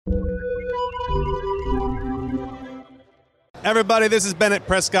Everybody, this is Bennett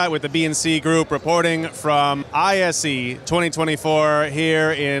Prescott with the B&C Group reporting from ISE 2024 here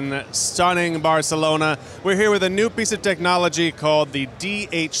in stunning Barcelona. We're here with a new piece of technology called the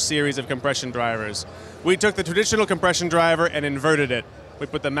DH series of compression drivers. We took the traditional compression driver and inverted it. We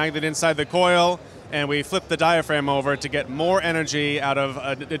put the magnet inside the coil and we flipped the diaphragm over to get more energy out of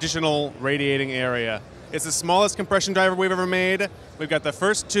an additional radiating area. It's the smallest compression driver we've ever made. We've got the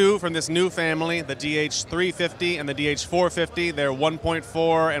first two from this new family, the DH340 and the DH450. They're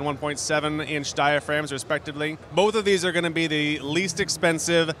 1.4 and 1.7 inch diaphragms respectively. Both of these are going to be the least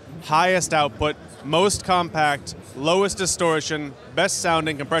expensive, highest output, most compact, lowest distortion, best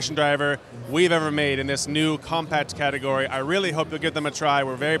sounding compression driver we've ever made in this new compact category. I really hope you'll give them a try.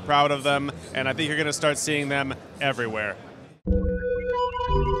 We're very proud of them, and I think you're going to start seeing them everywhere.